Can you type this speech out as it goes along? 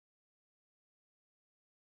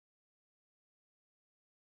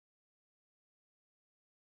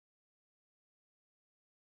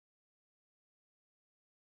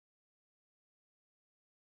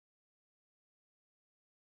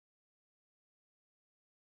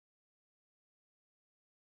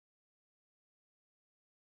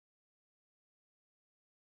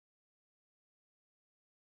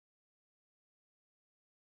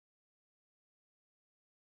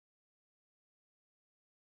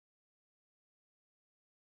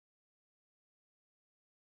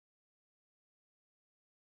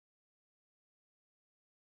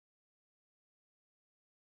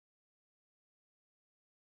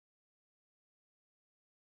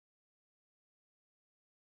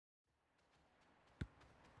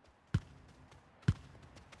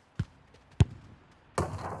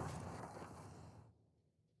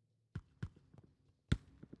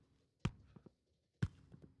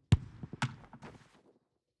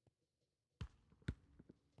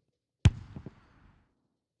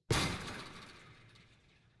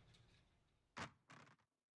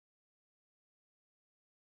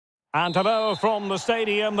And hello from the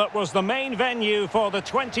stadium that was the main venue for the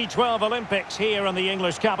 2012 Olympics here in the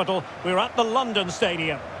English capital. We're at the London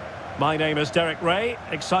Stadium. My name is Derek Ray,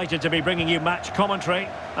 excited to be bringing you match commentary.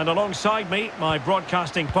 And alongside me, my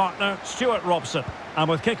broadcasting partner, Stuart Robson. And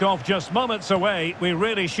with kick-off just moments away, we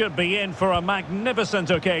really should be in for a magnificent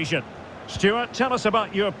occasion. Stuart, tell us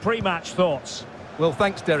about your pre-match thoughts. Well,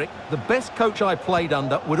 thanks, Derek. The best coach I played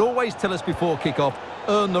under would always tell us before kick-off,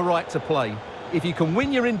 earn the right to play. If you can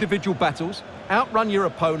win your individual battles, outrun your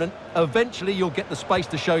opponent, eventually you'll get the space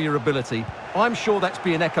to show your ability. I'm sure that's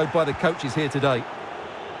being echoed by the coaches here today.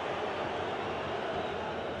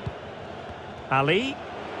 Ali.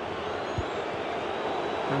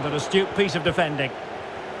 And an astute piece of defending.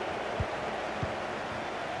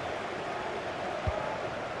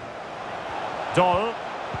 Doll.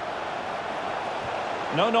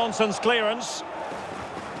 No-nonsense clearance.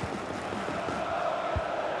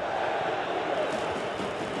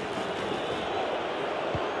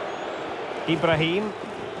 Ibrahim.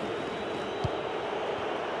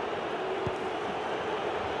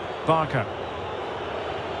 Barker.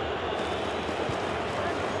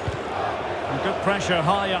 And good pressure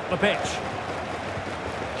high up the pitch.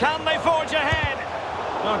 Can they forge ahead?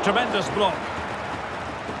 Oh, tremendous block.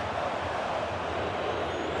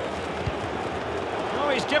 Oh,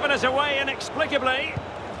 he's given us away inexplicably.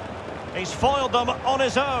 He's foiled them on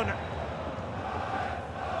his own.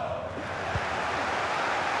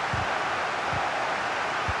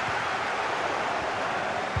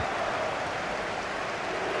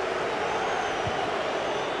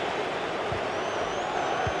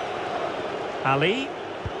 Ali.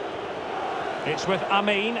 It's with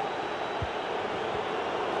Amin.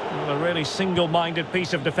 Well, a really single-minded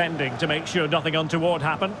piece of defending to make sure nothing untoward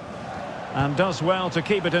happened. And does well to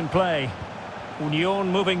keep it in play.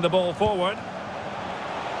 Union moving the ball forward.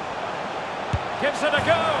 Gives it a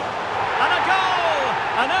go. And a goal!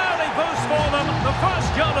 An early boost for them. The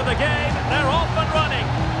first goal of the game. They're off and running.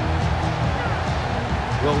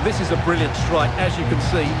 Well, this is a brilliant strike, as you can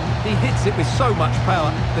see. He hits it with so much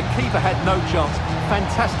power. The keeper had no chance.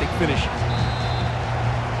 Fantastic finish.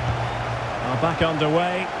 Well, back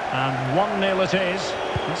underway, and 1-0 it is.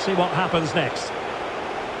 Let's see what happens next.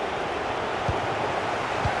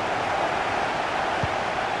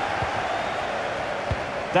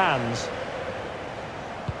 Dans.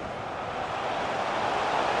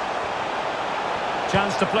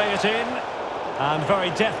 Chance to play it in, and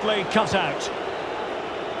very deftly cut out.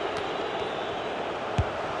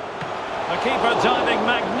 The keeper diving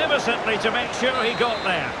magnificently to make sure he got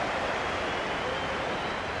there.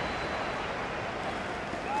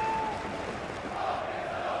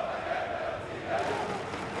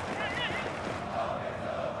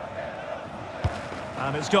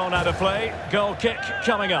 And it's gone out of play. Goal kick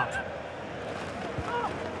coming up.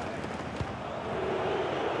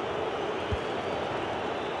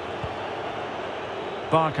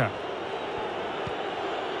 Barker.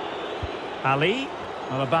 Ali.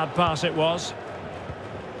 Well, a bad pass it was.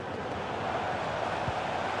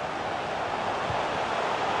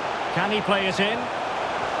 Can he play it in?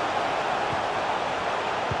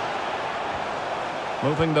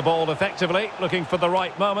 Moving the ball effectively, looking for the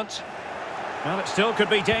right moment. Well, it still could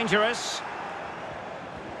be dangerous.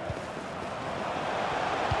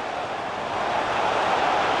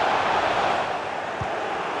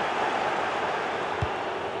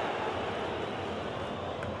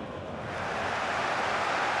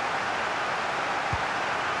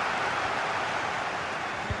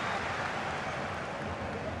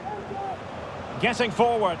 Getting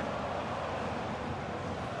forward.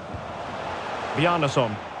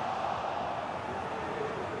 Bjarnason.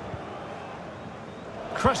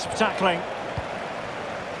 Crisp tackling.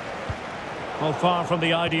 Well, far from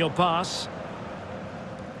the ideal pass.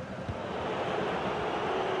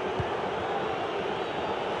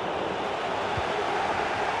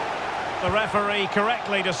 The referee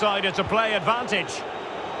correctly decided to play advantage.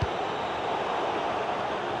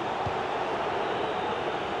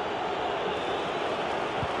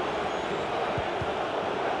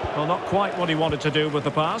 Well, not quite what he wanted to do with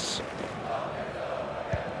the pass.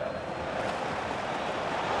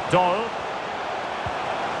 Doll.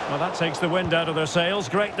 Well, that takes the wind out of their sails.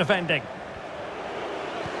 Great defending.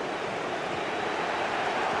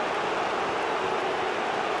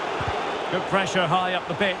 Good pressure high up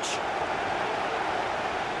the pitch.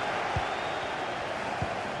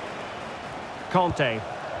 Conte.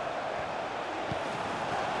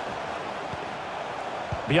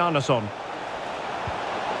 Bjarnason.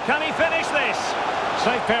 Can he finish this?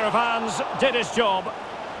 Safe pair of hands, did his job.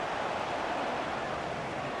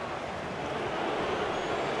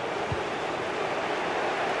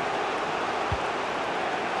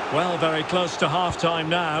 Well, very close to half-time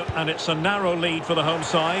now, and it's a narrow lead for the home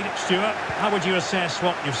side. Stuart, how would you assess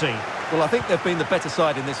what you've seen? Well, I think they've been the better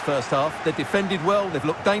side in this first half. They've defended well, they've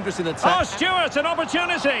looked dangerous in attack. Oh, Stuart, an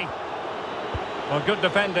opportunity! Well, good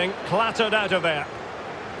defending, clattered out of there.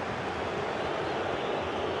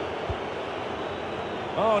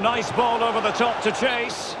 Oh, nice ball over the top to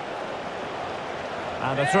chase.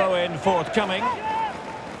 And a throw-in forthcoming.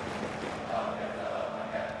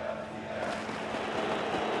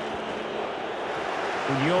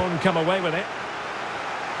 Union come away with it.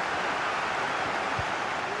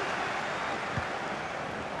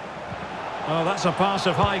 Oh, that's a pass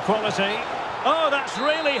of high quality. Oh, that's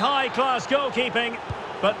really high-class goalkeeping.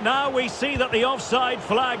 But now we see that the offside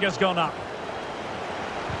flag has gone up.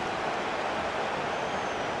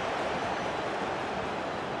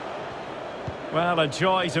 Well, a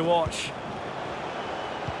joy to watch.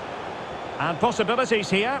 And possibilities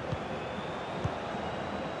here.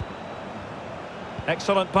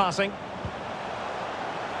 Excellent passing.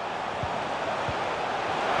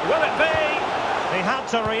 Will it be? He had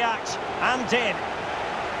to react, and did.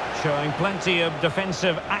 Showing plenty of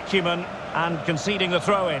defensive acumen and conceding the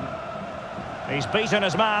throw-in. He's beaten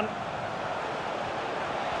his man.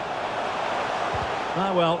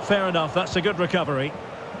 Ah, well, fair enough. That's a good recovery.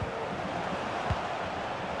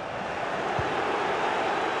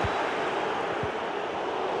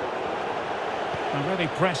 They're really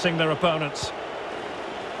pressing their opponents.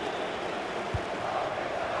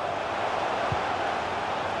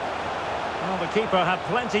 Well, the keeper had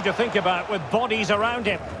plenty to think about with bodies around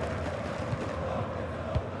him.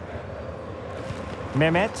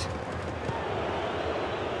 Mehmet.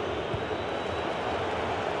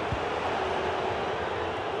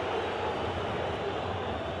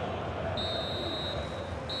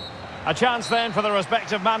 A chance then for the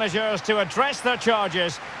respective managers to address their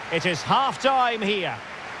charges. It is half-time here.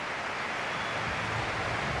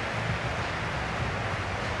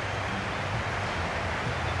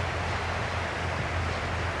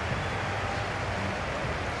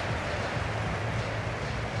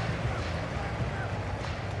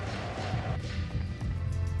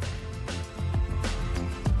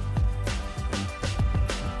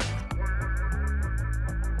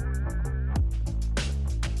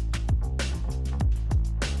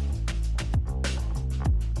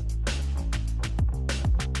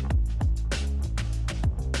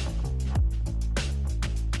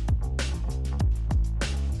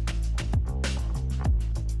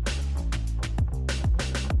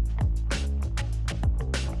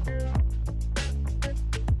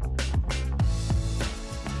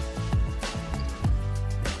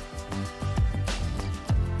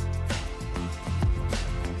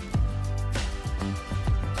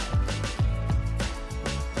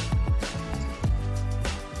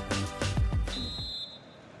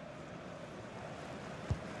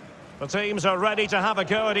 The teams are ready to have a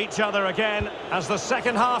go at each other again as the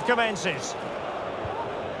second half commences.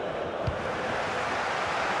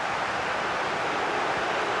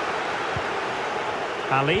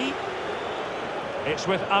 Ali. It's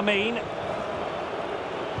with Amin.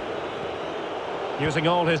 Using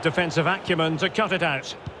all his defensive acumen to cut it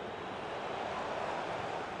out.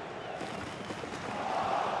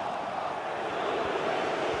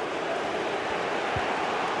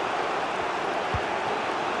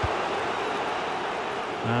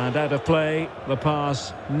 And out of play, the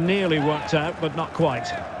pass nearly worked out, but not quite.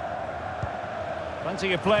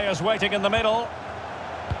 Plenty of players waiting in the middle.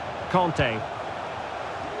 Conte.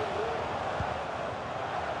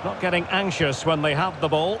 Not getting anxious when they have the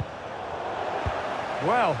ball.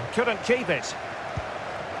 Well, couldn't keep it.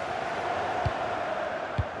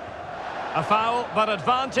 A foul, but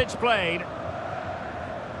advantage played.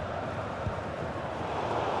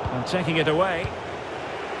 And taking it away.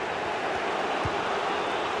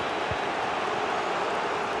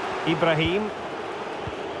 Ibrahim.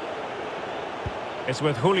 It's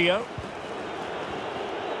with Julio.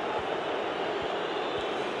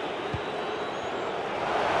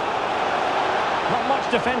 Not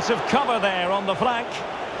much defensive cover there on the flank.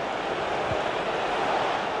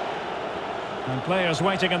 And players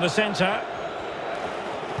waiting in the centre.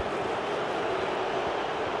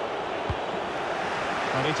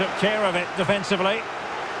 And he took care of it defensively.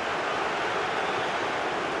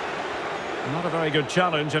 Not a very good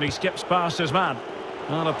challenge, and he skips past his man.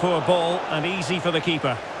 Not a poor ball, and easy for the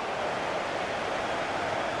keeper.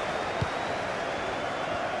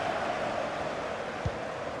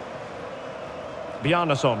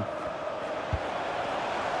 Bjarnason.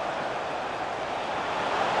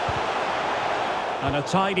 And a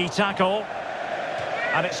tidy tackle.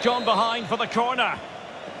 And it's gone behind for the corner.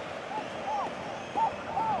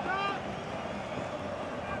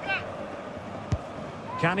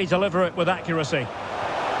 Can he deliver it with accuracy?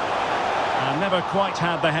 And never quite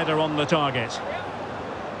had the header on the target.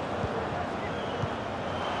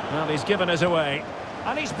 Well, he's given us away.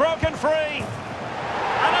 And he's broken free.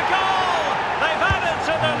 And a goal! They've added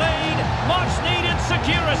to the lead. Much needed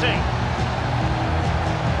security.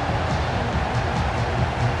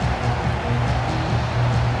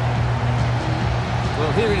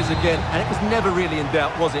 Well, here it is again, and it was never really in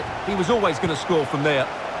doubt, was it? He was always going to score from there.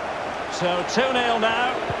 So 2-0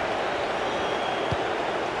 now.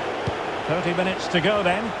 30 minutes to go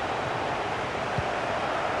then.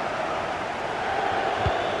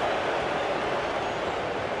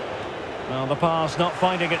 Well, the pass not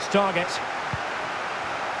finding its target.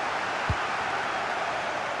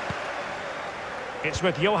 It's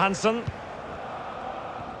with Johansson.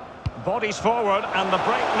 Bodies forward and the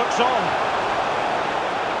break looks on.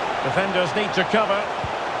 Defenders need to cover.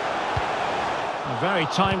 A very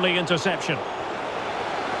timely interception.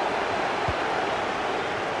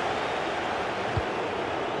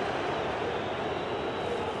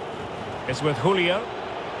 It's with Julio.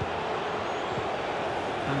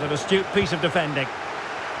 And an astute piece of defending.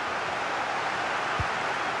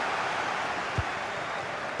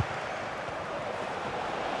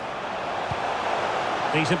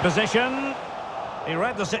 Decent position. He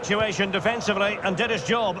read the situation defensively and did his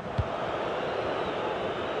job.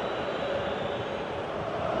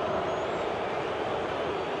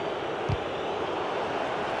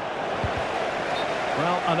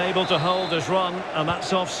 Well, unable to hold his run, and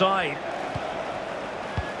that's offside.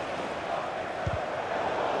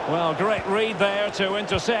 Well, great read there to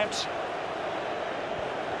intercept.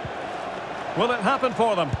 Will it happen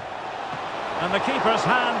for them? And the keeper's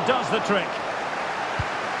hand does the trick.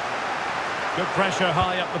 Good pressure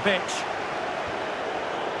high up the pitch.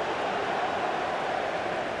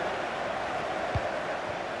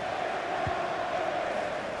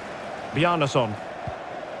 Bjarnason.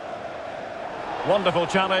 Wonderful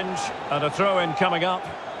challenge and a throw-in coming up.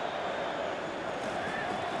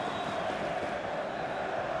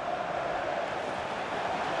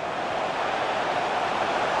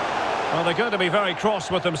 Well, they're going to be very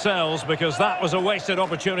cross with themselves because that was a wasted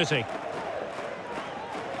opportunity.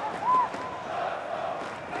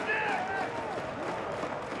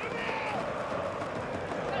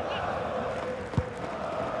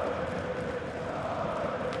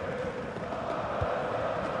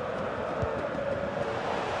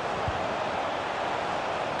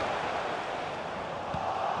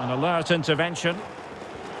 An alert intervention.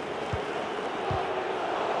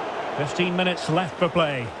 15 minutes left for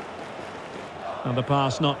play. And the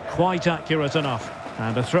pass not quite accurate enough.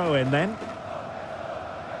 And a throw in then.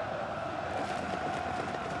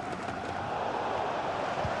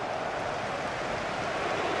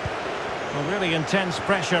 Well, really intense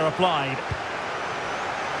pressure applied.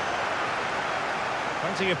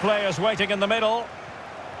 Plenty of players waiting in the middle.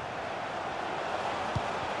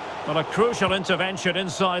 Well, a crucial intervention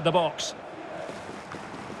inside the box.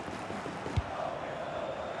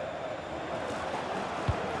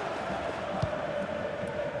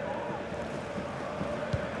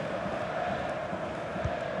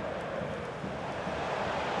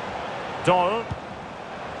 Doll.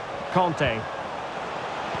 Conte.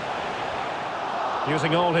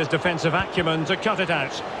 Using all his defensive acumen to cut it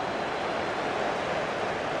out.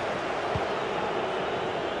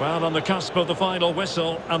 Well, on the cusp of the final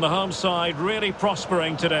whistle, and the home side really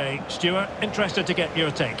prospering today. Stuart, interested to get your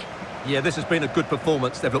take. Yeah, this has been a good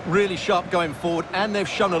performance. They've looked really sharp going forward, and they've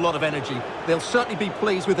shown a lot of energy. They'll certainly be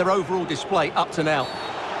pleased with their overall display up to now.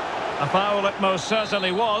 A foul it most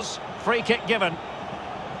certainly was. Free kick given.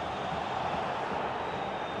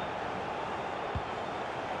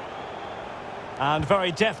 And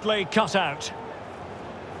very deftly cut out.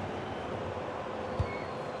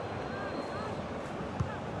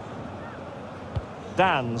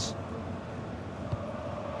 Dans.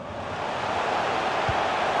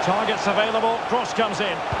 Targets available, cross comes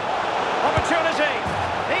in. Opportunity!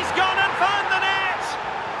 He's gone and found the net!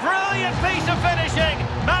 Brilliant piece of finishing!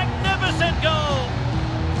 Magnificent goal!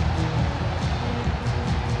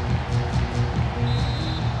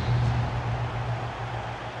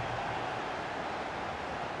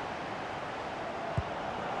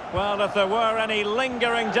 Well, if there were any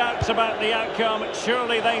lingering doubts about the outcome,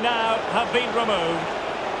 surely they now have been removed.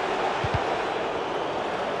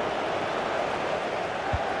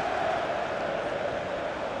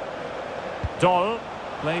 Doll,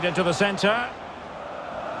 played into the centre.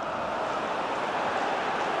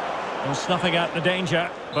 Well, snuffing out the danger,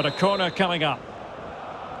 but a corner coming up.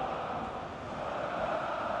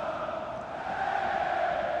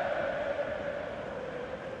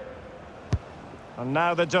 And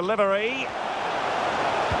now the delivery.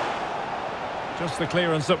 Just the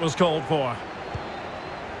clearance that was called for.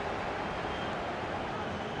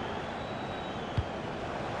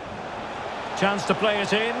 Chance to play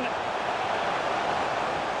it in.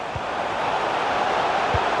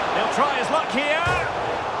 He'll try his luck here.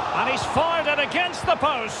 And he's fired it against the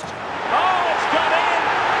post. Oh, it's gone in.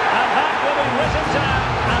 And that will be written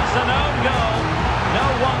down as an own goal. No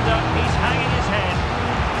wonder he's hanging his head.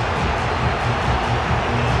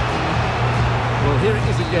 Well, here it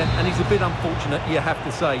is again, and he's a bit unfortunate, you have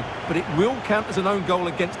to say. But it will count as an own goal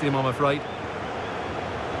against him, I'm afraid.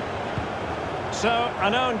 So,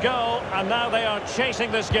 an own goal, and now they are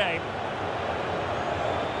chasing this game.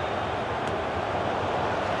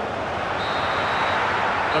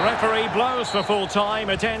 The referee blows for full time.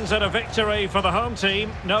 It ends at a victory for the home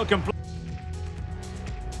team. No complaints.